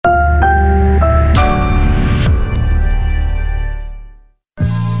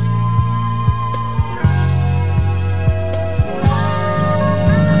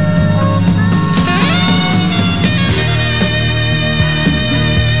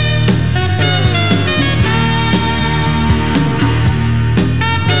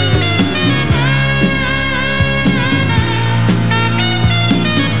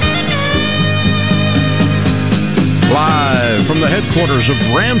headquarters of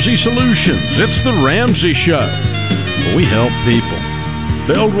Ramsey Solutions. It's the Ramsey Show. We help people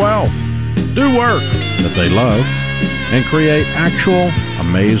build wealth, do work that they love, and create actual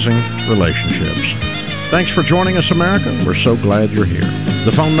amazing relationships. Thanks for joining us, America. We're so glad you're here.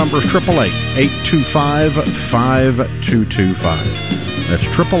 The phone number is 888-825-5225. That's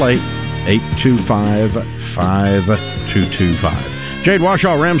 888-825-5225. Jade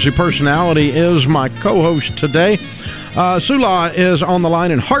Washaw, Ramsey Personality, is my co-host today. Sula is on the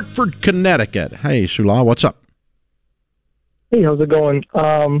line in Hartford, Connecticut. Hey, Sula, what's up? Hey, how's it going?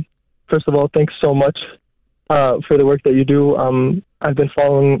 First of all, thanks so much for the work that you do. I've been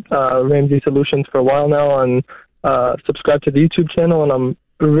following Ramsey Solutions for a while now and subscribed to the YouTube channel, and I'm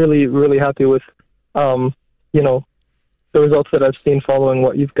really, really happy with, the results that I've seen following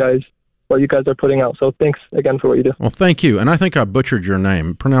what you guys are putting out. So thanks again for what you do. Well, thank you. And I think I butchered your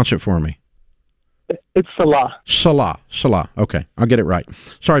name. Pronounce it for me. It's Salah. Salah. Okay, I'll get it right.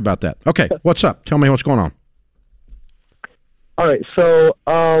 Sorry about that. Okay, what's up? Tell me what's going on. All right, so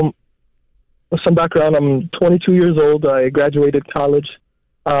some background. I'm 22 years old. I graduated college.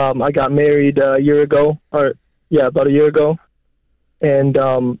 I got married about a year ago. And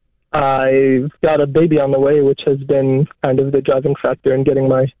I've got a baby on the way, which has been kind of the driving factor in getting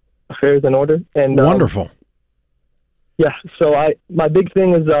my affairs in order. And wonderful. So my big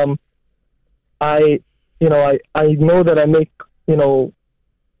thing is I know that I make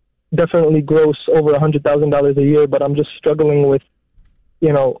definitely gross over $100,000 a year, but I'm just struggling with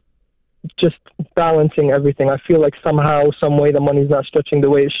just balancing everything. I feel like somehow, some way, the money's not stretching the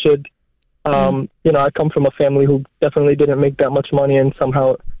way it should. I come from a family who definitely didn't make that much money, and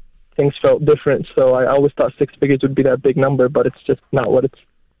somehow things felt different. So I always thought six figures would be that big number, but it's just not what I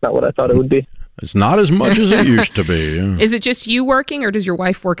thought it would be. It's not as much as it used to be. Yeah. Is it just you working, or does your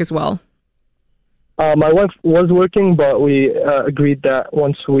wife work as well? My wife was working, but we agreed that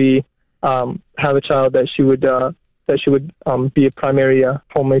once we have a child, that she would be a primary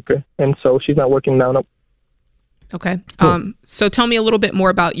homemaker, and so she's not working now. No. Okay. Cool. So tell me a little bit more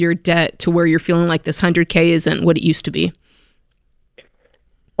about your debt to where you're feeling like this $100K isn't what it used to be.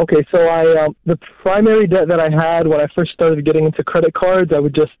 Okay, so the primary debt that I had when I first started getting into credit cards, I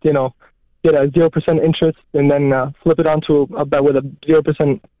would just get a 0% interest and then flip it onto a bet with a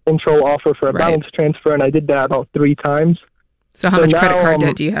 0% intro offer for a balance transfer, and I did that about 3 times. So how much credit card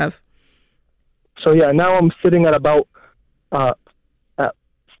debt do you have? So now I'm sitting at about at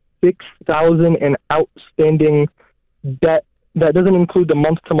 $6,000 in outstanding debt. That doesn't include the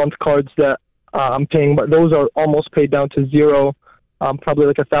month-to-month cards that I'm paying, but those are almost paid down to zero. Probably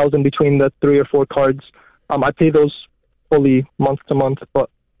like $1,000 between the 3 or 4 cards. I pay those fully month-to-month,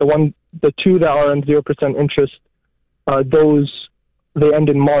 but the 2 that are on 0% interest, they end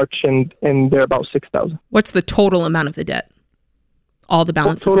in March, and they're about $6,000. What's the total amount of the debt? All the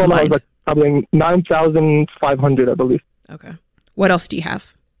balances total combined? Amount is probably $9,500, I believe. Okay. What else do you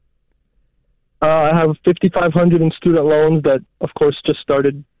have? I have $5,500 in student loans that, of course, just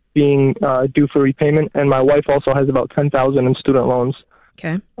started being due for repayment, and my wife also has about $10,000 in student loans.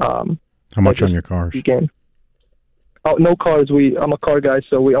 Okay. How much on your cars? Began. Oh, no cars. I'm a car guy,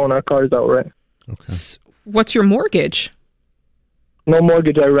 so we own our cars outright. Okay. What's your mortgage? No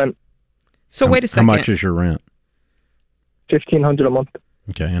mortgage. I rent. So wait a second. How much is your rent? $1,500 a month.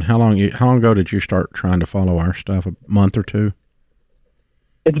 Okay, and how long ago did you start trying to follow our stuff? A month or two?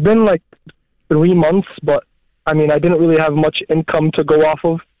 It's been like 3 months, but I didn't really have much income to go off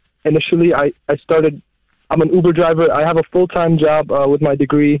of initially. I'm an Uber driver. I have a full-time job with my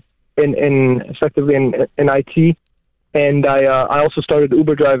degree in effectively in IT, and I also started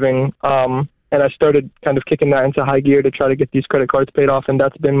Uber driving, and I started kind of kicking that into high gear to try to get these credit cards paid off, and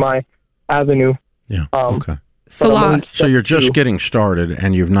that's been my avenue. Yeah. Okay. So you're just getting started,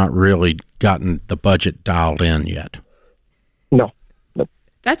 and you've not really gotten the budget dialed in yet. No.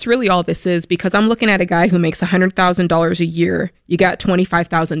 That's really all this is, because I'm looking at a guy who makes $100,000 a year. You got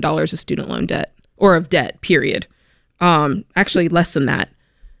 $25,000 of student loan debt, or of debt, period. Actually, less than that.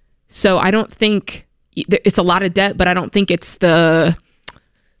 So I don't think it's a lot of debt, but I don't think it's the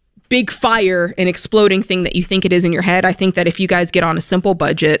big fire and exploding thing that you think it is in your head. I think that if you guys get on a simple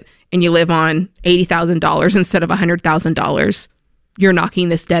budget and you live on $80,000 instead of $100,000, you're knocking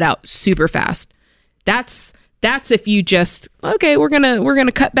this debt out super fast. That's if you just, okay, we're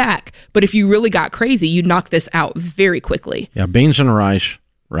gonna cut back. But if you really got crazy, you'd knock this out very quickly. Yeah, beans and rice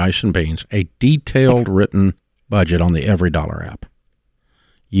and beans, a detailed written budget on the Every Dollar app.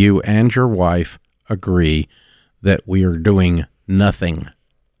 You and your wife agree that we are doing nothing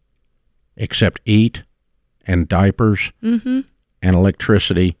except eat and diapers and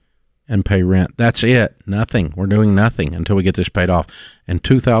electricity and pay rent. That's it. Nothing. We're doing nothing until we get this paid off. And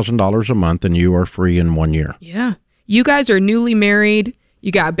 $2,000 a month, and you are free in 1 year. Yeah. You guys are newly married.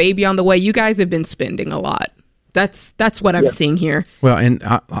 You got a baby on the way. You guys have been spending a lot. That's what I'm seeing here. Well, and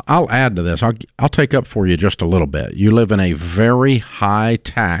I'll add to this. I'll take up for you just a little bit. You live in a very high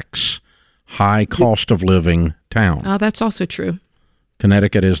tax, high cost of living town. Oh, that's also true.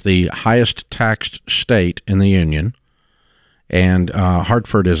 Connecticut is the highest taxed state in the Union, and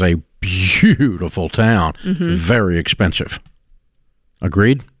Hartford is a beautiful town, very expensive.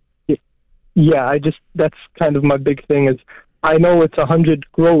 Agreed? Yeah, that's kind of my big thing is I know it's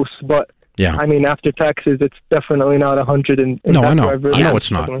 100 gross, but yeah. I mean, after taxes, it's definitely not 100. No, I know. I know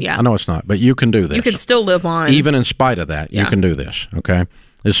it's not. Yeah. I know it's not, but you can do this. You can still live on. Even in spite of that, you can do this, okay?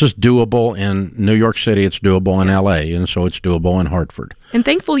 This is doable in New York City. It's doable in L.A., and so it's doable in Hartford. And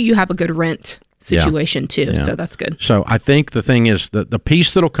thankfully, you have a good rent situation, too, so that's good. So I think the thing is that the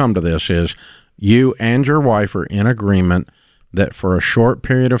piece that'll come to this is you and your wife are in agreement that for a short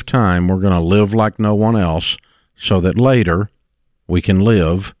period of time, we're going to live like no one else so that later we can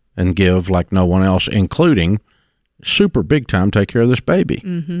live and give like no one else, including super big time take care of this baby.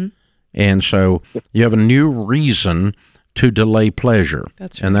 Mm-hmm. And so you have a new reason to delay pleasure.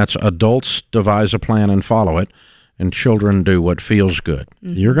 That's right. And that's adults devise a plan and follow it, and children do what feels good.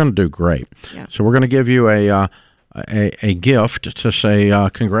 Mm-hmm. You're going to do great. Yeah. So we're going to give you a gift to say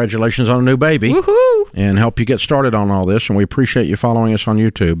congratulations on a new baby. Woohoo! And help you get started on all this. And we appreciate you following us on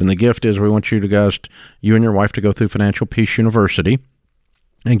YouTube. And the gift is we want you and your wife to go through Financial Peace University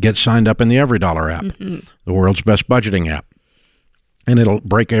and get signed up in the EveryDollar app, the world's best budgeting app. And it'll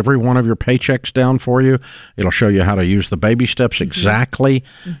break every one of your paychecks down for you. It'll show you how to use the baby steps exactly.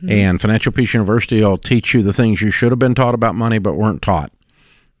 And Financial Peace University will teach you the things you should have been taught about money but weren't taught.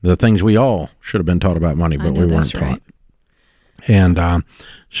 The things we all should have been taught about money but we weren't taught. And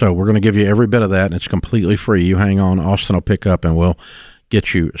so we're going to give you every bit of that, and it's completely free. You hang on. Austin will pick up, and we'll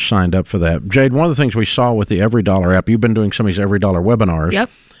get you signed up for that. Jade, one of the things we saw with the EveryDollar app, you've been doing some of these EveryDollar webinars,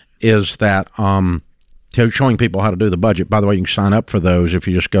 is that showing people how to do the budget. By the way, you can sign up for those if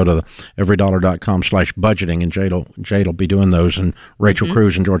you just go to everydollar.com/budgeting, and Jade will be doing those, and Rachel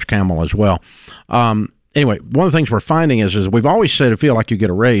Cruz and George Camel as well. Anyway, one of the things we're finding is we've always said it feel like you get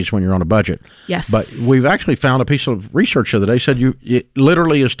a raise when you're on a budget. Yes. But we've actually found a piece of research the other day said it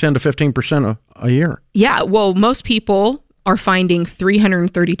literally is 10 to 15% a year. Yeah, well, most people are finding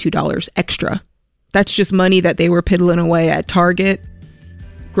 $332 extra. That's just money that they were piddling away at Target,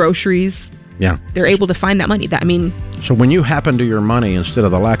 groceries. Yeah. They're able to find that money. So when you happen to your money instead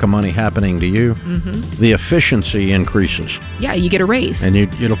of the lack of money happening to you, the efficiency increases. Yeah, you get a raise. And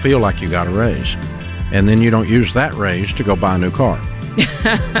it'll feel like you got a raise. And then you don't use that raise to go buy a new car.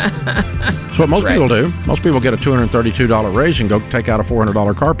 That's what most people do. Most people get a $232 raise and go take out a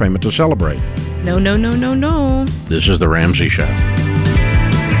 $400 car payment to celebrate. No. This is The Ramsey Show.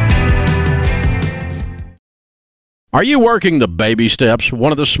 Are you working the baby steps?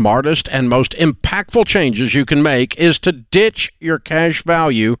 One of the smartest and most impactful changes you can make is to ditch your cash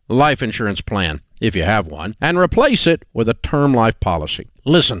value life insurance plan, if you have one, and replace it with a term life policy.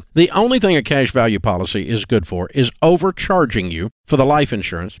 Listen, the only thing a cash value policy is good for is overcharging you for the life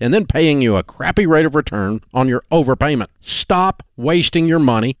insurance and then paying you a crappy rate of return on your overpayment. Stop wasting your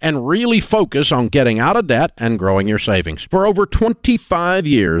money and really focus on getting out of debt and growing your savings. For over 25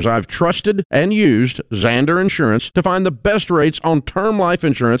 years, I've trusted and used Zander Insurance to find the best rates on term life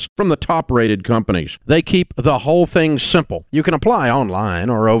insurance from the top-rated companies. They keep the whole thing simple. You can apply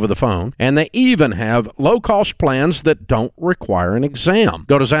online or over the phone, and they even have low-cost plans that don't require an exam.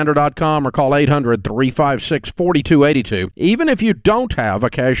 Go to Zander.com or call 800-356-4282. Even if you don't have a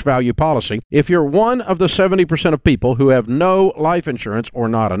cash value policy, if you're one of the 70% of people who have no life insurance or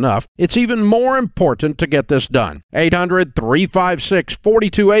not enough, it's even more important to get this done.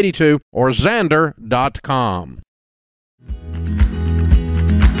 800-356-4282 or Zander.com.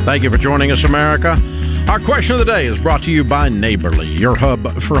 Thank you for joining us, America. Our question of the day is brought to you by Neighborly, your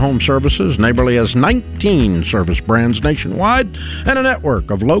hub for home services. Neighborly has 19 service brands nationwide and a network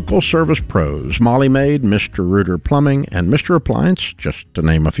of local service pros. Molly Maid, Mr. Reuter Plumbing, and Mr. Appliance, just to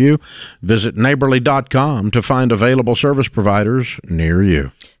name a few. Visit neighborly.com to find available service providers near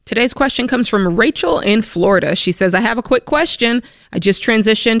you. Today's question comes from Rachel in Florida. She says, I have a quick question. I just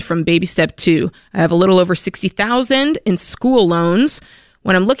transitioned from baby step 2. I have a little over $60,000 in school loans.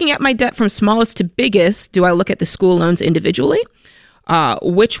 When I'm looking at my debt from smallest to biggest, do I look at the school loans individually,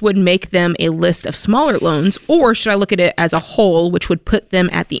 which would make them a list of smaller loans, or should I look at it as a whole, which would put them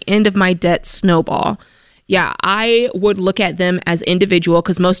at the end of my debt snowball? Yeah, I would look at them as individual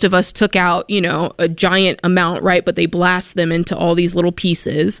because most of us took out, a giant amount, right? But they blast them into all these little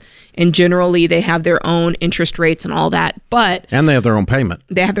pieces. And generally, they have their own interest rates and all that. And they have their own payment.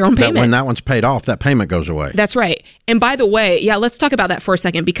 They have their own payment. When that one's paid off, that payment goes away. That's right. And by the way, let's talk about that for a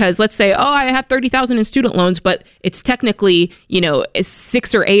second, because let's say, I have $30,000 in student loans, but it's technically,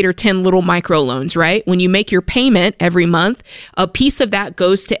 6 or 8 or 10 little micro loans, right? When you make your payment every month, a piece of that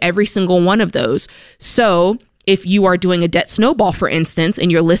goes to every single one of those. So if you are doing a debt snowball, for instance,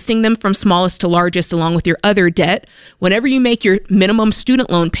 and you're listing them from smallest to largest along with your other debt, whenever you make your minimum student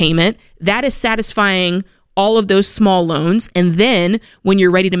loan payment, that is satisfying all of those small loans. And then when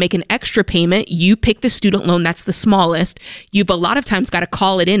you're ready to make an extra payment, you pick the student loan that's the smallest. You've a lot of times got to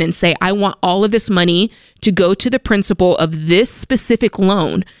call it in and say, I want all of this money to go to the principal of this specific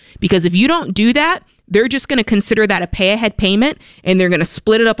loan. Because if you don't do that, they're just going to consider that a pay-ahead payment, and they're going to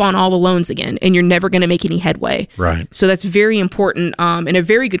split it up on all the loans again, and you're never going to make any headway. Right. So that's very important and a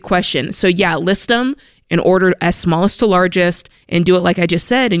very good question. So list them in order as smallest to largest and do it like I just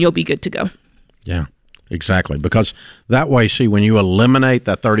said, and you'll be good to go. Yeah, exactly. Because that way, see, when you eliminate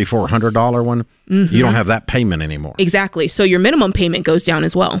that $3,400 one, you don't have that payment anymore. Exactly. So your minimum payment goes down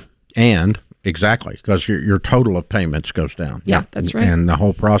as well. And exactly, because your total of payments goes down. Yeah, that's right. And the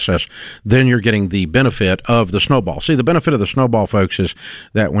whole process, then you're getting the benefit of the snowball. See, the benefit of the snowball, folks, is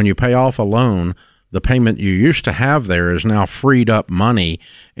that when you pay off a loan, the payment you used to have there is now freed up money,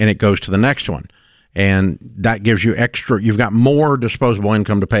 and it goes to the next one. And that gives you extra, you've got more disposable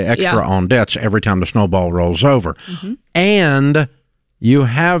income to pay extra on debts every time the snowball rolls over. And you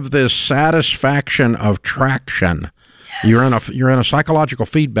have this satisfaction of traction. You're in a psychological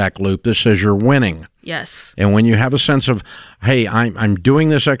feedback loop that says you're winning. Yes. And when you have a sense of, hey, I'm doing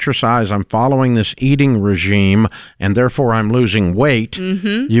this exercise, I'm following this eating regime, and therefore I'm losing weight,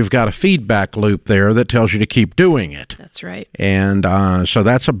 you've got a feedback loop there that tells you to keep doing it. That's right. And so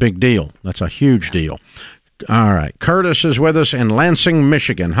that's a big deal. That's a huge deal. All right. Curtis is with us in Lansing,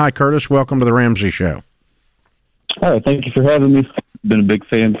 Michigan. Hi, Curtis. Welcome to the Ramsey Show. Hi, thank you for having me. Been a big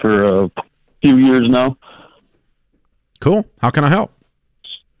fan for a few years now. Cool. How can I help?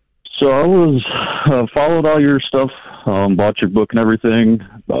 So I was followed all your stuff, bought your book and everything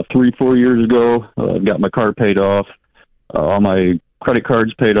about 3-4 years ago. Got my car paid off, all my credit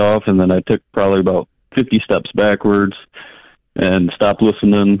cards paid off, and then I took probably about 50 steps backwards and stopped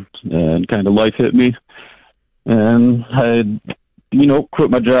listening, and kind of life hit me. And I,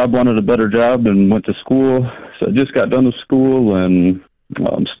 quit my job, wanted a better job, and went to school. So I just got done with school, and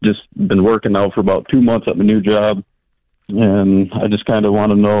just been working now for about 2 months at my new job. And I just kind of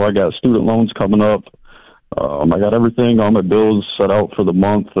want to know, I got student loans coming up. I got everything, all my bills set out for the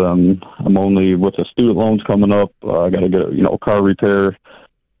month. I'm only with the student loans coming up. I got to get a car repair.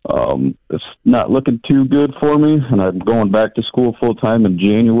 It's not looking too good for me, and I'm going back to school full time in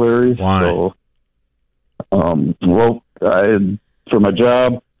January. Why? So, for my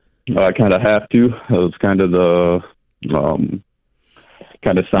job, I kind of have to. It was kind of the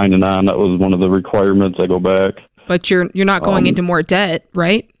kind of signing on. That was one of the requirements. I go back. But you're not going into more debt,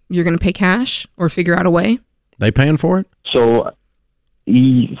 right? You're going to pay cash or figure out a way? They paying for it? So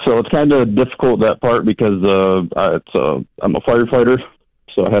it's kind of difficult, that part, because I'm a firefighter,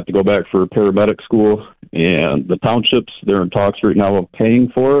 so I have to go back for paramedic school. And the townships, they're in talks right now of paying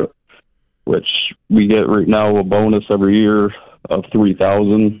for it, which we get right now a bonus every year of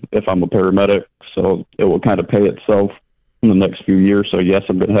 $3,000 if I'm a paramedic. So it will kind of pay itself in the next few years. So yes,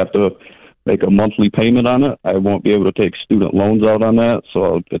 I'm going to have to make a monthly payment on it. I won't be able to take student loans out on that,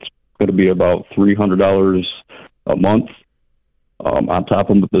 so it's going to be about $300 a month on top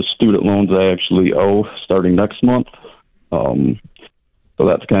of the student loans I actually owe starting next month. So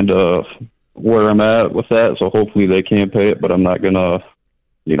that's kind of where I'm at with that. So hopefully they can pay it, but I'm not going to,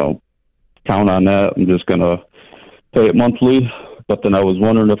 count on that. I'm just going to pay it monthly. But then I was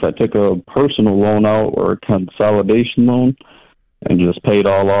wondering if I took a personal loan out or a consolidation loan and just pay it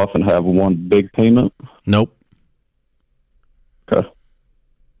all off and have one big payment? Nope. Okay.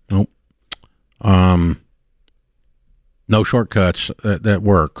 Nope. No shortcuts that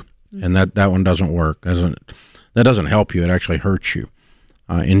work, and that one doesn't work. That doesn't help you. It actually hurts you.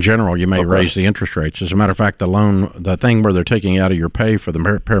 In general, you may raise the interest rates. As a matter of fact, the thing where they're taking out of your pay for the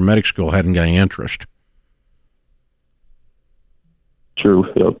paramedic school hadn't got any interest. True.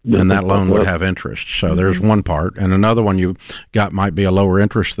 Yep. And that loan would have interest. So there's one part. And another one you got might be a lower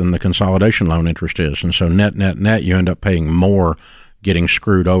interest than the consolidation loan interest is. And so net, you end up paying more, getting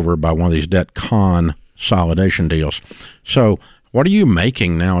screwed over by one of these debt consolidation deals. So what are you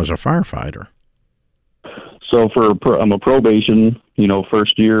making now as a firefighter? So I'm a probation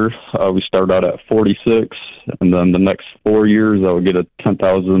first year, we started out at 46, and then the next 4 years, I would get a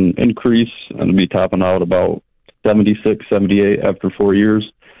 10,000 increase, and be topping out about 76, 78 after 4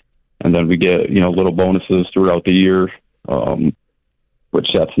 years. And then we get, little bonuses throughout the year, which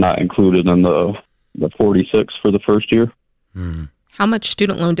that's not included in the 46 for the first year. Mm. How much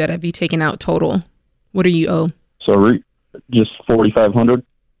student loan debt have you taken out total? What do you owe? So just $4,500.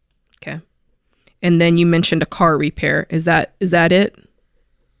 Okay. And then you mentioned a car repair. Is that it?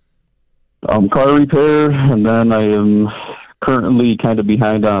 Car repair, and then I am currently kind of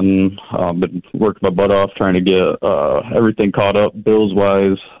behind on, been working my butt off trying to get everything caught up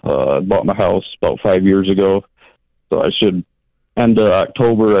bills-wise. I bought my house about 5 years ago, so I should, end of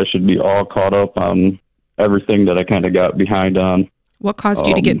October, I should be all caught up on everything that I kind of got behind on. What caused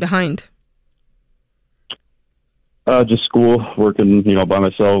you to get behind? Just school, working, by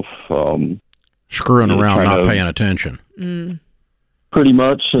myself. Screwing around, not paying attention. Mm. Pretty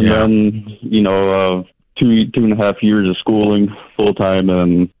much, and then, 2.5 years of schooling full time,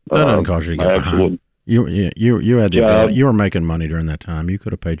 and that doesn't cause you to get behind. You had the ability. You were making money during that time. You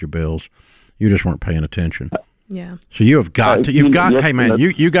could have paid your bills. You just weren't paying attention. Yeah. So you have got to. You've got. Hey man,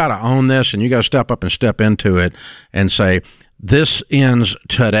 you got to own this, and you got to step up and step into it, and say this ends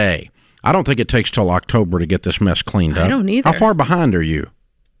today. I don't think it takes till October to get this mess cleaned up. I don't either. How far behind are you?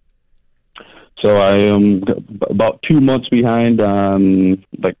 So I am about 2 months behind on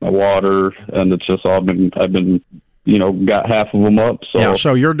my water, and it's just I've been got half of them up. So yeah.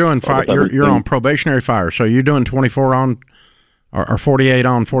 So you're doing fire. You're on probationary fire. So you're doing 24 on, or 48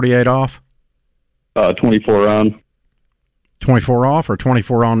 on, 48 off. 24 on. 24 off, or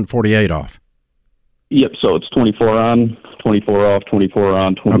 24 on, 48 off. Yep. So it's 24 on, 24 off, 24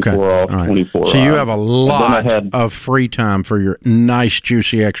 on, 24 off, right. 24 So you on. have a lot of free time for your nice,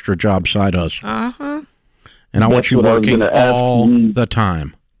 juicy, extra job side hustle. Uh-huh. And I want you working all the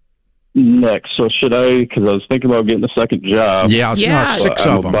time. Next. So should I, because I was thinking about getting a second job. Yeah, it's 6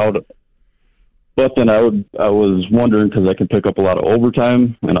 of them. But then I was wondering, because I can pick up a lot of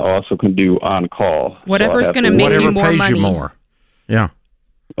overtime, and I also can do on-call. Whatever's going to make you more money. Whatever pays you more. Yeah.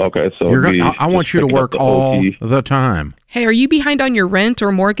 Okay, so I want you to work all the time. Hey, are you behind on your rent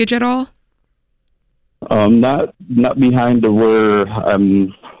or mortgage at all? Not behind to where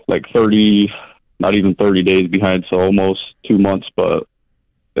I'm like 30, not even 30 days behind, so almost 2 months. But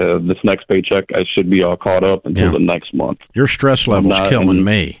this next paycheck, I should be all caught up until the next month. Your stress level's killing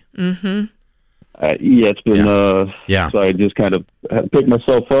me. Mm-hmm. It's been. So I just kind of picked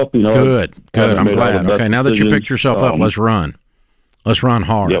myself up. Good. I'm glad. Okay, now that you picked yourself up, let's run. Let's run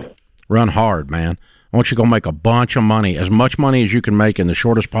hard. Yep. Run hard, man. I want you to go make a bunch of money, as much money as you can make in the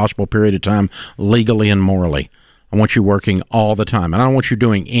shortest possible period of time, legally and morally. I want you working all the time. And I don't want you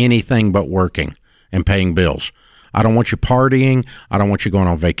doing anything but working and paying bills. I don't want you partying. I don't want you going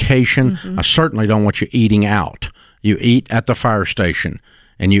on vacation. Mm-hmm. I certainly don't want you eating out. You eat at the fire station,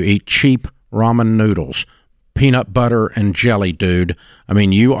 and you eat cheap ramen noodles, peanut butter and jelly, dude. I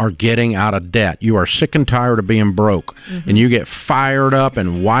mean, you are getting out of debt. You are sick and tired of being broke, and you get fired up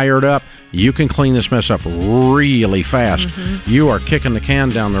and wired up. You can clean this mess up really fast. You are kicking the can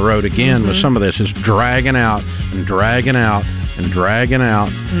down the road again with some of this. It's dragging out and dragging out and dragging out.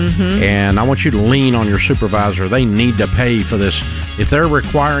 And I want you to lean on your supervisor. They need to pay for this. If they're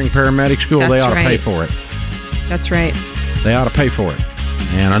requiring paramedic school, they ought to pay for it. That's right. They ought to pay for it.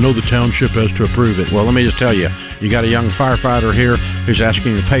 And I know the township has to approve it. Well, let me just tell you, you got a young firefighter here who's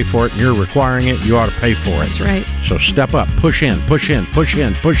asking you to pay for it, and you're requiring it, you ought to pay for it. That's right. So step up, push in, push in, push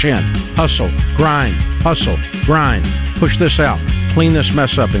in, push in. Hustle, grind, push this out, clean this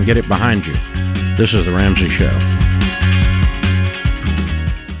mess up, and get it behind you. This is The Ramsey Show.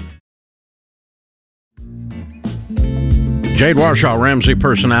 Jade Warshaw, Ramsey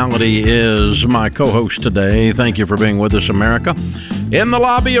Personality, is my co-host today. Thank you for being with us, America. In the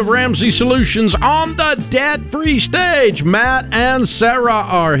lobby of Ramsey Solutions on the debt-free stage, Matt and Sarah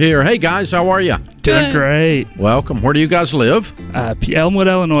are here. Hey, guys, how are you? Doing great. Welcome. Where do you guys live? Elmwood,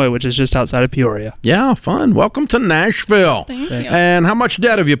 Illinois, which is just outside of Peoria. Yeah, fun. Welcome to Nashville. Thank you. And how much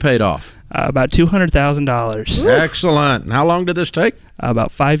debt have you paid off? About $200,000. Excellent. And how long did this take?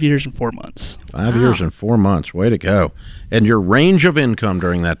 About 5 years and 4 months. 5 years and 4 months. Way to go. And your range of income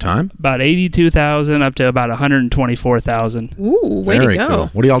during that time? About $82,000 up to about $124,000. Ooh, way to go. Cool.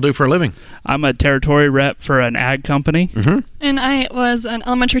 What do y'all do for a living? I'm a territory rep for an ag company. And I was an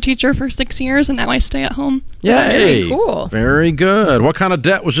elementary teacher for 6 years, and now I stay at home. That's Yay. very cool. Very good. What kind of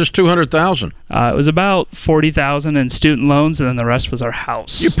debt was this $200,000? It was about $40,000 in student loans, and then the rest was our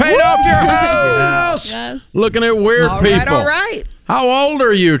house. You paid off your house. Yes. Looking at weird people. All right. How old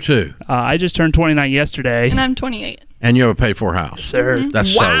are you two? I just turned 29 yesterday. And I'm 28. And you have a paid-for house. Sir.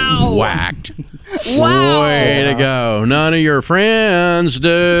 That's Wow. so whacked. Wow. Way to go. None of your friends do.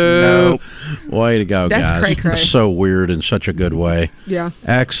 Nope. Way to go, That's guys. cray-cray. So weird in such a good way. Yeah.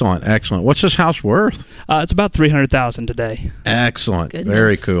 Excellent, excellent. What's this house worth? It's about $300,000 today. Excellent. Goodness.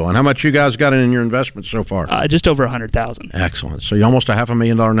 Very cool. And how much you guys got in your investments so far? Just over $100,000. Excellent. So you're almost a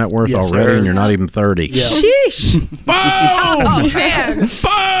 $500,000 net worth Yes, already, sir. and you're not even 30. Yeah. Sheesh. Boom! Oh, man.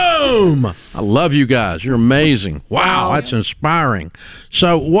 Boom! I love you guys. You're amazing. Wow, that's inspiring.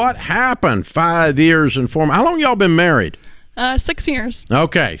 So what happened 5 years and 4 months? How long y'all been married? 6 years.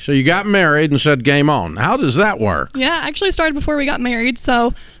 Okay, so you got married and said game on. How does that work? Yeah, actually started before we got married.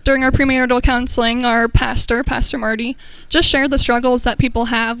 So during our premarital counseling, our pastor, Pastor Marty, just shared the struggles that people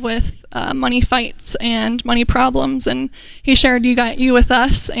have with money fights and money problems. And he shared you with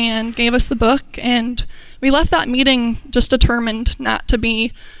us and gave us the book. And we left that meeting just determined not to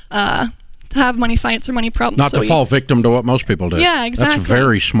be to have money fights or money problems. Not So to fall victim to what most people do. Yeah, exactly. That's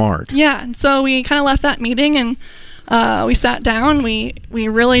very smart. Yeah, and so we kind of left that meeting and we sat down. We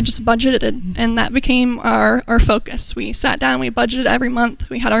really just budgeted, and that became our focus. We sat down. We budgeted every month.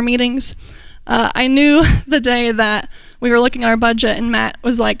 We had our meetings. I knew the day that we were looking at our budget, and Matt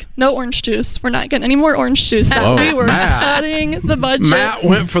was like, "No orange juice. We're not getting any more orange juice." That Whoa, we were Matt. cutting the budget. Matt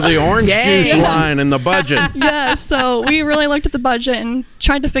went for the orange juice Yes. line in the budget. Yeah, so we really looked at the budget and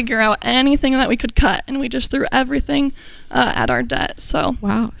tried to figure out anything that we could cut, and we just threw everything at our debt. So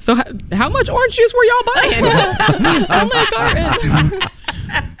Wow. So how much orange juice were y'all buying? only a carton.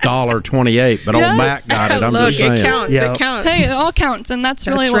 $1.28, but old Yes. Matt got it. I'm Look, just saying. it counts. Yeah. It counts. Hey, it all counts, and that's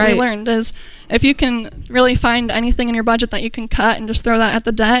really That's what right. we learned is if you can really find anything in your budget that you can cut and just throw that at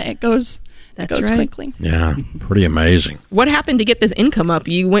the debt, it goes That's right. quickly. Yeah, pretty amazing. What happened to get this income up?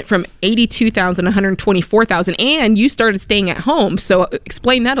 You went from 82,000 to 124,000, and you started staying at home. So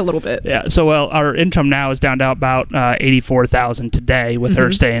explain that a little bit. Yeah. So, our income now is down to about $84,000 today with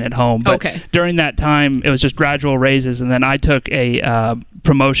her staying at home. But Okay. during that time, it was just gradual raises, and then I took a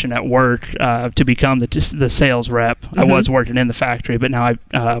promotion at work to become the sales rep. I was working in the factory, but now I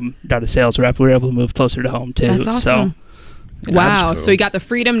got a sales rep. We were able to move closer to home too. That's awesome. So, Wow. That's cool. So you got the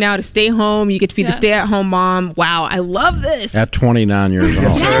freedom now to stay home. You get to be the Yeah. stay-at-home mom. Wow. I love this. At 29 years old,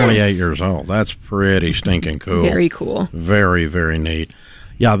 Yes. 28 years old. That's pretty stinking cool. Very cool. Very, very neat.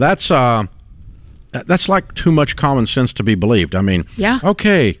 Yeah, that's like too much common sense to be believed. I mean, Yeah.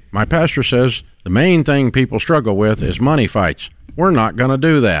 okay, my pastor says the main thing people struggle with is money fights. We're not going to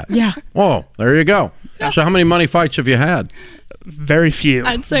do that. Yeah. Whoa, there you go. So how many money fights have you had? very few.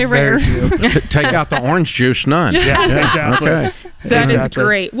 I'd say Very rare. few. Take out the orange juice, none. Yeah, exactly. Okay. That is Exactly.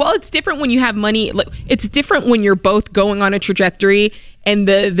 great. Well, it's different when you have money. Like, it's different when you're both going on a trajectory, and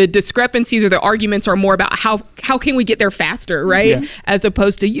the discrepancies or the arguments are more about how can we get there faster, right? Yeah. As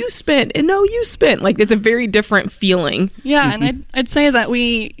opposed to you spent and no, you spent. Like, it's a very different feeling. Yeah, and I'd say that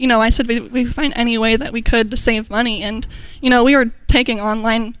I said we find any way that we could to save money, and we were taking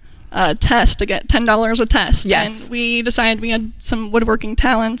online tests to get $10 a test. Yes. And we decided we had some woodworking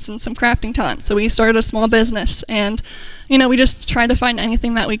talents and some crafting talents, so we started a small business, and we just tried to find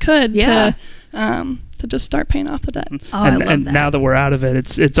anything that we could to just start paying off the debts. Oh, I love and that. now that we're out of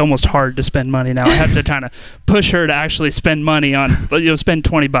it, it's almost hard to spend money now. I have to kind of push her to actually spend money on, spend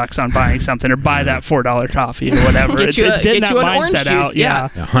 $20 on buying something or buy that $4 coffee or whatever. Get It's you getting get that you an orange mindset juice, out. yeah.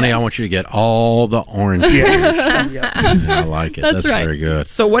 Yeah, honey, I want you to get all the orange. Yeah. Yeah, I like it. That's right. very good.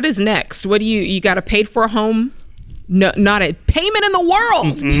 So what is next? What do you got a paid for home? No, not a payment in the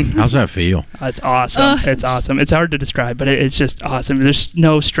world. How's that feel? It's awesome. It's awesome. It's hard to describe, but it's just awesome. There's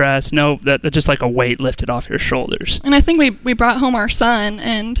no stress, that's just like a weight lifted off your shoulders. And I think we brought home our son,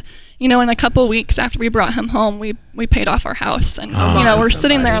 and in a couple weeks after we brought him home, we paid off our house, and we're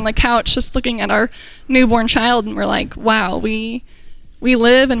sitting there on the couch just looking at our newborn child, and we're like, wow, we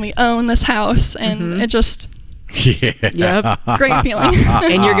live and we own this house, and it just Yeah. great feeling.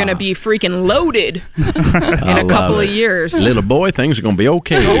 And you're going to be freaking loaded in a couple of years. Little boy, things are going to be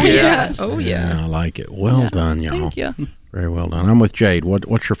okay. Oh, yeah. Yes. Oh, yeah. I like it. Well done, y'all. Thank you. Very well done. I'm with Jade.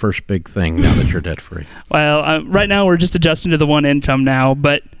 What's your first big thing now that you're debt free? Well, right now we're just adjusting to the one income now,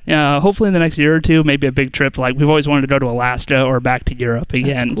 but hopefully in the next year or two, maybe a big trip. Like we've always wanted to go to Alaska or back to Europe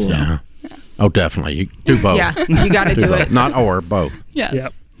again. cool. So. Yeah. Oh, definitely. You do both. Yeah, you got to do both. it. Not or, both. Yes.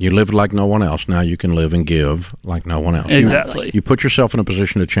 Yep. You lived like no one else. Now you can live and give like no one else. Exactly. You put yourself in a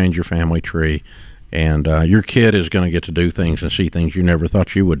position to change your family tree, and your kid is going to get to do things and see things you never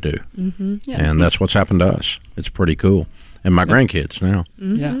thought you would do. Yeah. And that's what's happened to us. It's pretty cool. And my grandkids now.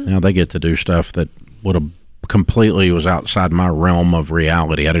 Yeah. Now they get to do stuff that would have completely was outside my realm of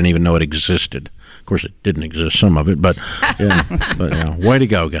reality. I didn't even know it existed. Of course, it didn't exist, some of it, but way to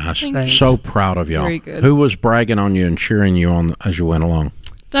go, guys. Thanks. So proud of y'all. Very good. Who was bragging on you and cheering you on as you went along?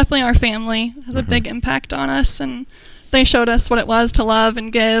 Definitely our family has a big impact on us, and they showed us what it was to love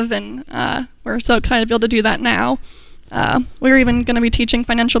and give, and we're so excited to be able to do that now. We're even going to be teaching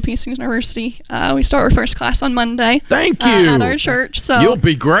Financial Peace University. We start our first class on Monday. Thank you. At our church. So You'll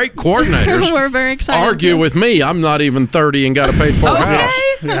be great coordinators. we're very excited. Argue with me. I'm not even 30 and got a paid for house.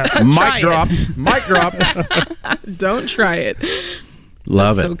 Try Mic it. drop. Mic drop. Don't try it.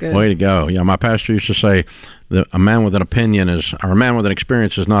 Love That's it. so good. Way to go. Yeah, my pastor used to say that a man with an opinion or a man with an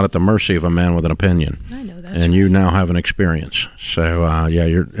experience is not at the mercy of a man with an opinion. I know that's And you now have an experience. So,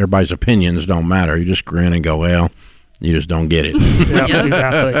 everybody's opinions don't matter. You just grin and go, well, you just don't get it. Yeah,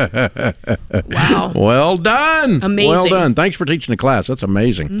 exactly. Wow. Well done. Amazing. Well done. Thanks for teaching the class. That's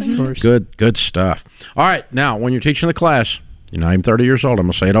amazing. Of course. Good stuff. All right. Now, when you're teaching the class, you're not even 30 years old. I'm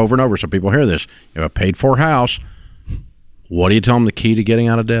going to say it over and over so people hear this. You have a paid-for house. What do you tell them the key to getting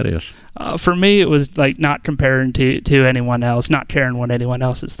out of debt is? For me, it was like not comparing to anyone else, not caring what anyone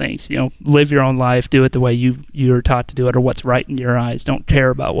else thinks. Live your own life, do it the way you're taught to do it, or what's right in your eyes. Don't care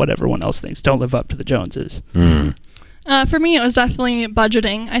about what everyone else thinks. Don't live up to the Joneses. For me, it was definitely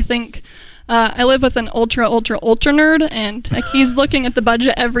budgeting. I think I live with an ultra nerd, and he's looking at the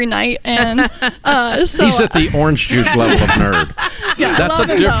budget every night. And so He's at the orange juice level of nerd. yeah, That's a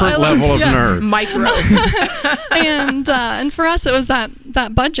different level of nerd. Micro. and for us, it was that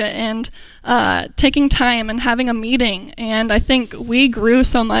budget and taking time and having a meeting. And I think we grew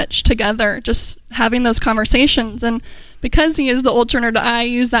so much together, just having those conversations. And because he is the ultra nerd, I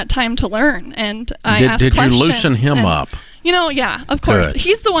use that time to learn, and I ask Did you questions. loosen him and, up? Yeah, of course. Good.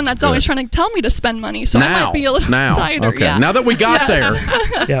 He's the one that's always Good. trying to tell me to spend money, so I might be a little tighter. Okay. Yeah. Now that we got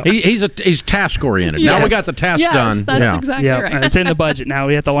Yes. Yeah. there, he's task oriented. Now we Yes. got the task Yes, done. that's exactly Yeah, right. and it's in the budget now.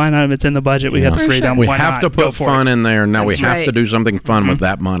 We have the line item. It's in the budget. We have the For freedom. sure. We Why have not? to Go put for fun it. in there. Now we That's have right. to do something fun with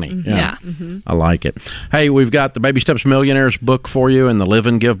that money. Yeah. I like it. Hey, we've got the Baby Steps Millionaires book for you in the Live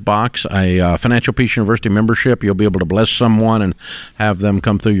and Give box, a Financial Peace University membership. You'll be able to bless someone and have them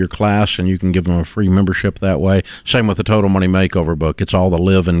come through your class, and you can give them a free membership that way. Same with the Total Money Makeover book. It's all the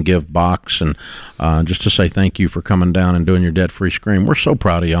Live and Give box. And just to say thank you for coming down and doing your debt-free scream. We're so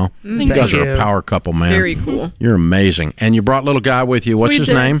proud of y'all. You guys are a you. power couple, man. Very cool. You're amazing. And you brought little guy with you. What's We his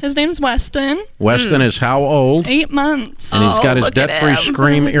did. name? His name's Weston. Weston is how old? 8 months. And he's got his look at debt-free him.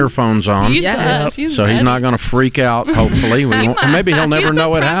 scream earphones on. He Yes. does. So he's not going to freak out, hopefully. Maybe he'll never He's know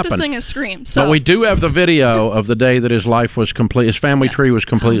been what happened. practicing his scream. So But we do have the video of the day that his life was complete. His family tree was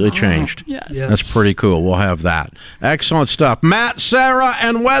completely changed. Yes. Yeah. That's pretty cool. We'll have that. Excellent stuff. Matt, Sarah,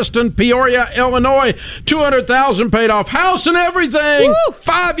 and Weston, Peoria, Illinois. $200,000 paid off, house and everything. Woo!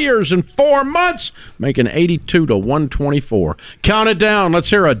 5 years and 4 months, making 82 to 124. Count it down.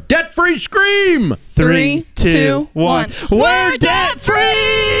 Let's hear a debt-free scream. 3, 2, 1. We're debt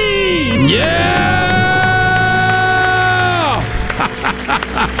free. Yeah!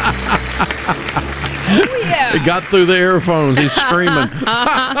 Yeah. He got through the earphones. He's screaming.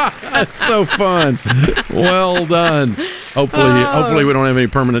 That's so fun. Well done. Hopefully we don't have any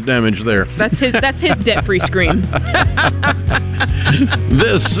permanent damage there. That's his debt-free scream.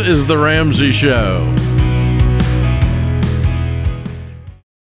 This is The Ramsey Show.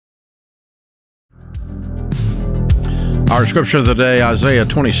 Our scripture of the day, Isaiah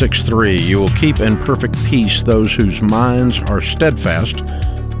 26:3. You will keep in perfect peace those whose minds are steadfast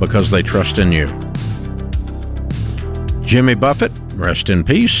because they trust in you. Jimmy Buffett, rest in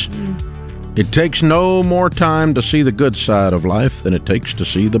peace. It takes no more time to see the good side of life than it takes to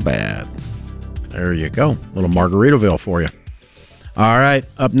see the bad. There you go. A little Margaritaville for you. All right.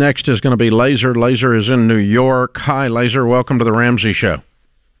 Up next is going to be Laser. Laser is in New York. Hi, Laser. Welcome to The Ramsey Show.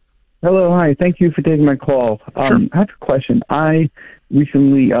 Hello, hi. Thank you for taking my call. Sure. I have a question. I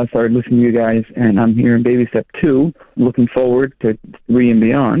recently started listening to you guys, and I'm here in Baby Step 2, looking forward to 3 and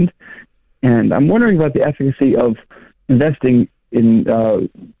beyond. And I'm wondering about the efficacy of investing in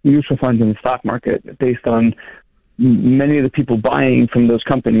mutual funds in the stock market based on many of the people buying from those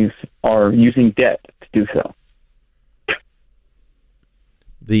companies are using debt to do so.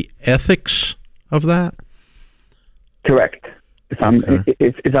 The ethics of that? Correct. If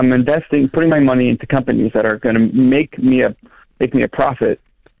I'm investing, putting my money into companies that are going to make me a profit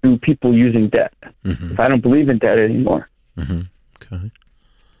through people using debt. Mm-hmm. If I don't believe in debt anymore. Mm-hmm. Okay.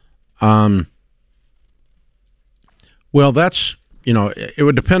 Well, that's, it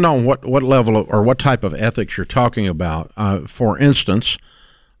would depend on what level of, or what type of ethics you're talking about. For instance,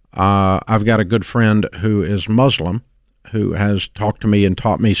 I've got a good friend who is Muslim who has talked to me and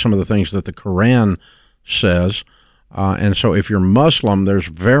taught me some of the things that the Quran says. And so if you're Muslim, there's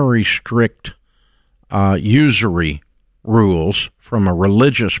very strict usury rules from a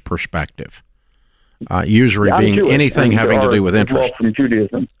religious perspective. Usury being Jewish, anything having to do with as interest. well from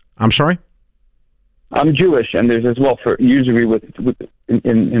Judaism. I'm sorry? I'm Jewish, and there's as well for usury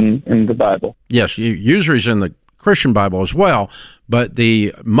in the Bible. Yes, usury's in the Christian Bible as well, but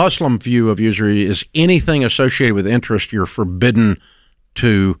the Muslim view of usury is anything associated with interest you're forbidden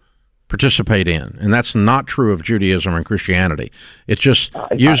to participate in, and that's not true of Judaism and Christianity. It's just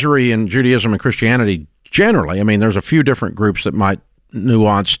usury in Judaism and Christianity generally. I mean, there's a few different groups that might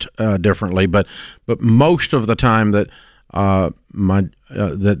nuanced differently, but most of the time that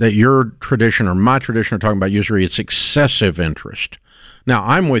that your tradition or my tradition are talking about usury, it's excessive interest. Now,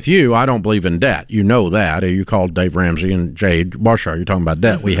 I'm with you. I don't believe in debt. You know that. You called Dave Ramsey and Jade Washar. You're talking about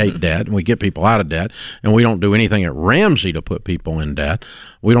debt. We hate debt, and we get people out of debt, and we don't do anything at Ramsey to put people in debt.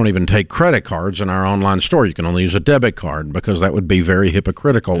 We don't even take credit cards in our online store. You can only use a debit card because that would be very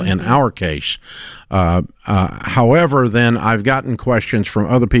hypocritical in our case. However, then I've gotten questions from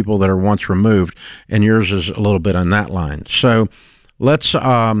other people that are once removed, and yours is a little bit on that line. So let's...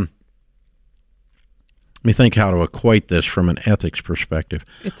 let me think how to equate this from an ethics perspective.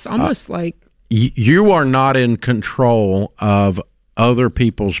 It's almost like... You are not in control of other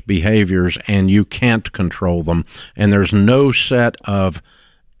people's behaviors, and you can't control them, and there's no set of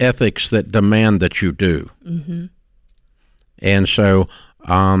ethics that demand that you do. Mm-hmm. And so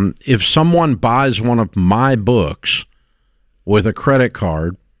if someone buys one of my books with a credit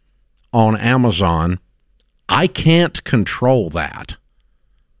card on Amazon, I can't control that.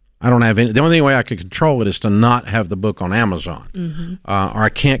 I don't have any. The only way I could control it is to not have the book on Amazon, or I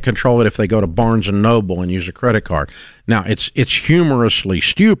can't control it if they go to Barnes and Noble and use a credit card. Now, it's humorously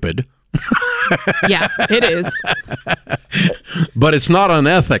stupid. Yeah, it is. But it's not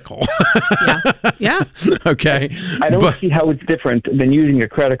unethical. Yeah. Okay. I don't see how it's different than using a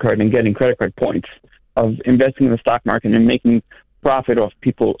credit card and getting credit card points, of investing in the stock market and making profit off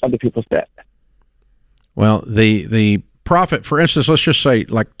other people's debt. Well, the profit, for instance, let's just say,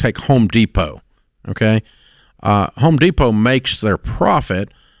 like, take Home Depot, okay? Home Depot makes their profit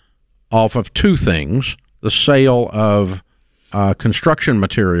off of two things: the sale of construction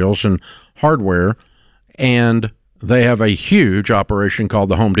materials and hardware, and they have a huge operation called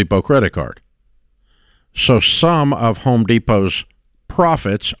the Home Depot credit card. So some of Home Depot's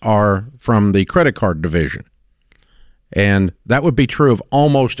profits are from the credit card division, and that would be true of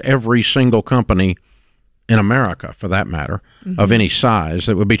almost every single company in America, for that matter, of any size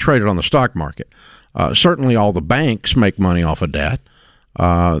that would be traded on the stock market. Certainly all the banks make money off of debt.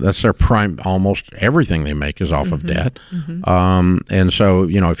 That's their prime. Almost everything they make is off of debt. And so,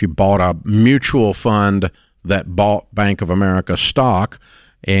 if you bought a mutual fund that bought Bank of America stock,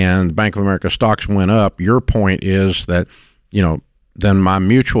 and Bank of America stocks went up, your point is that, then my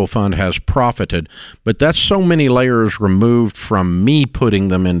mutual fund has profited. But that's so many layers removed from me putting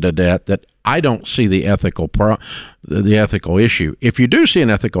them into debt that I don't see the ethical issue. If you do see an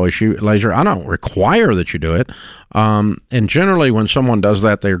ethical issue, Laser, I don't require that you do it. And generally, when someone does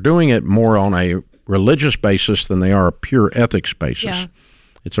that, they're doing it more on a religious basis than they are a pure ethics basis. Yeah.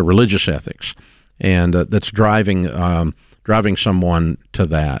 It's a religious ethics, and that's driving someone to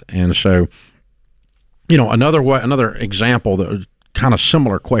that. And so, another example that kind of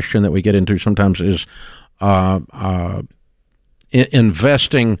similar question that we get into sometimes is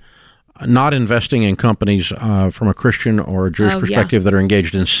not investing in companies from a Christian or a Jewish perspective that are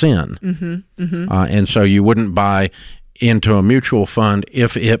engaged in sin. And so you wouldn't buy into a mutual fund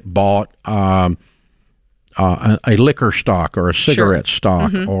if it bought a liquor stock or a cigarette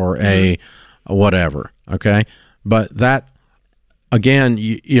stock or a whatever. Okay, but that again,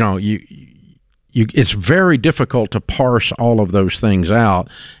 it's very difficult to parse all of those things out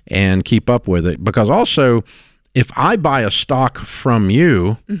and keep up with it, because also, if I buy a stock from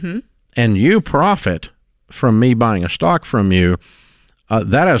you and you profit from me buying a stock from you,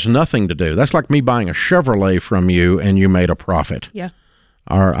 that has nothing to do. That's like me buying a Chevrolet from you and you made a profit. Yeah.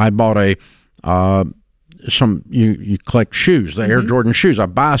 Or I bought you collect shoes, the Air Jordan shoes. I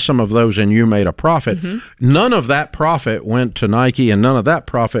buy some of those and you made a profit. None of that profit went to Nike, and none of that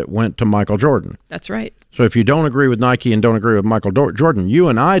profit went to Michael Jordan. That's right. So if you don't agree with Nike and don't agree with Michael Jordan, you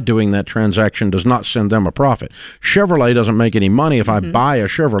and I doing that transaction does not send them a profit. Chevrolet doesn't make any money if I buy a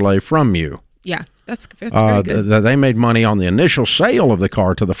Chevrolet from you. Yeah, that's very good. They made money on the initial sale of the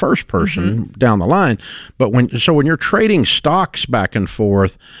car to the first person down the line. But when you're trading stocks back and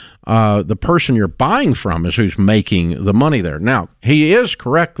forth, the person you're buying from is who's making the money there. Now, he is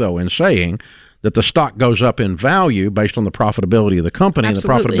correct, though, in saying that the stock goes up in value based on the profitability of the company.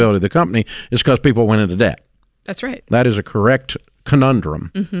 Absolutely. And the profitability of the company is because people went into debt. That's right. That is a correct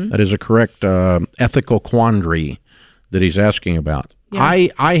conundrum. That is a correct ethical quandary that he's asking about. Yeah.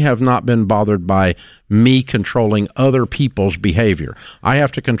 I have not been bothered by me controlling other people's behavior. I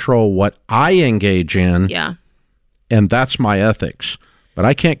have to control what I engage in, and that's my ethics. But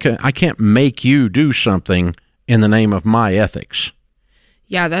I can't make you do something in the name of my ethics.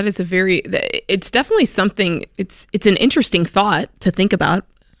 Yeah, that is it's definitely something, it's an interesting thought to think about,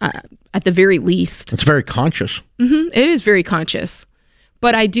 at the very least. It's very conscious. It is very conscious.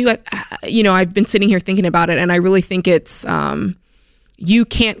 But I do, I've been sitting here thinking about it, and I really think it's, you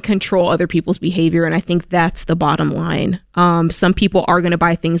can't control other people's behavior, and I think that's the bottom line. Some people are going to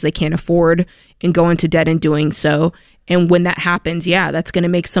buy things they can't afford and go into debt in doing so. And when that happens, that's going to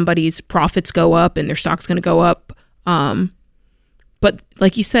make somebody's profits go up and their stock's going to go up. But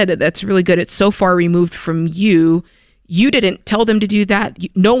like you said, that's really good. It's so far removed from you. You didn't tell them to do that.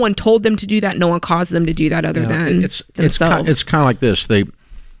 No one told them to do that. No one caused them to do that other than themselves. It's kind of like this.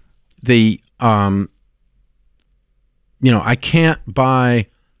 I can't buy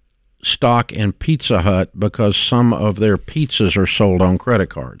stock in Pizza Hut because some of their pizzas are sold on credit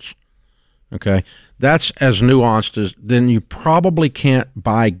cards. Okay? That's as nuanced as, then you probably can't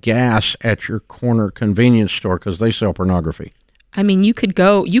buy gas at your corner convenience store because they sell pornography. I mean, you could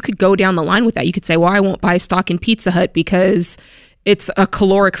go down the line with that. You could say, well, I won't buy stock in Pizza Hut because it's a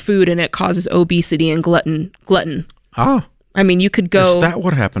caloric food and it causes obesity and glutton. Ah. I mean, you could go... Is that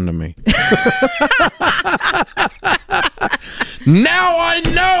what happened to me? Now I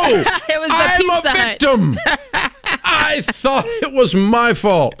know! It was the I'm Pizza a Hut. victim! I thought it was my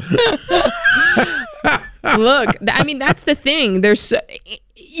fault. Look, I mean, that's the thing.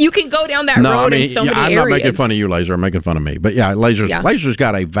 You can go down that road in so many areas. I'm not making fun of you, Laser. I'm making fun of me. But Laser's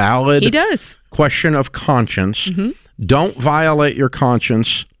got a valid question of conscience. Don't violate your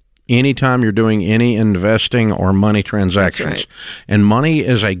conscience anytime you're doing any investing or money transactions. That's right. And money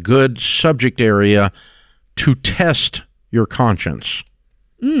is a good subject area to test your conscience.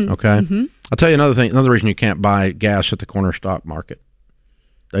 Okay? I'll tell you another thing. Another reason you can't buy gas at the corner stock market.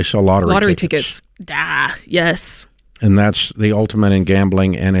 They sell lottery tickets. Yes. And that's the ultimate in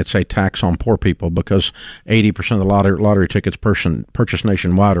gambling, and it's a tax on poor people because 80% of the lottery tickets purchased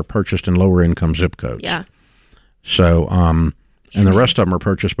nationwide are purchased in lower income zip codes. Yeah. So, and the rest of them are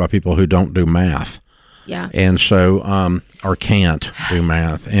purchased by people who don't do math. Yeah. And so, or can't do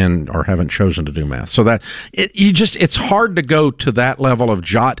math or haven't chosen to do math. So that it's hard to go to that level of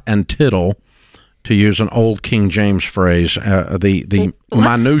jot and tittle, to use an old King James phrase, the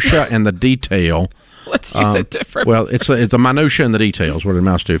minutia and the detail. Let's use it different. Well, it's the minutia and the details, what it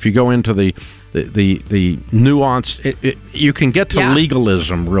amounts to. If you go into the nuance, you can get to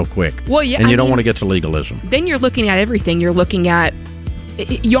legalism real quick. Well, yeah, and you don't want to get to legalism. Then you're looking at everything. You're looking at,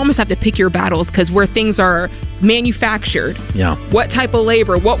 you almost have to pick your battles, because where things are manufactured, what type of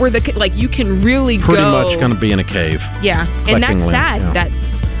labor, what were you can really pretty much going to be in a cave. Yeah, and that's sad that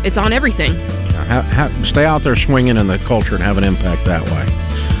it's on everything. Stay out there swinging in the culture and have an impact that way.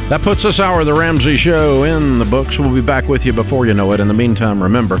 That puts this hour of The Ramsey Show in the books. We'll be back with you before you know it. In the meantime,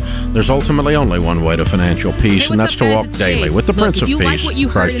 remember, there's ultimately only one way to financial peace, and that's to walk daily with the Prince of Peace, If you like what you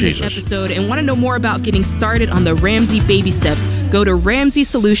heard in this episode and want to know more about getting started on the Ramsey baby steps, go to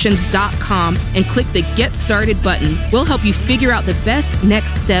RamseySolutions.com and click the Get Started button. We'll help you figure out the best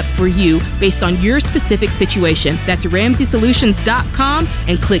next step for you based on your specific situation. That's RamseySolutions.com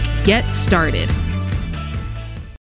and click Get Started.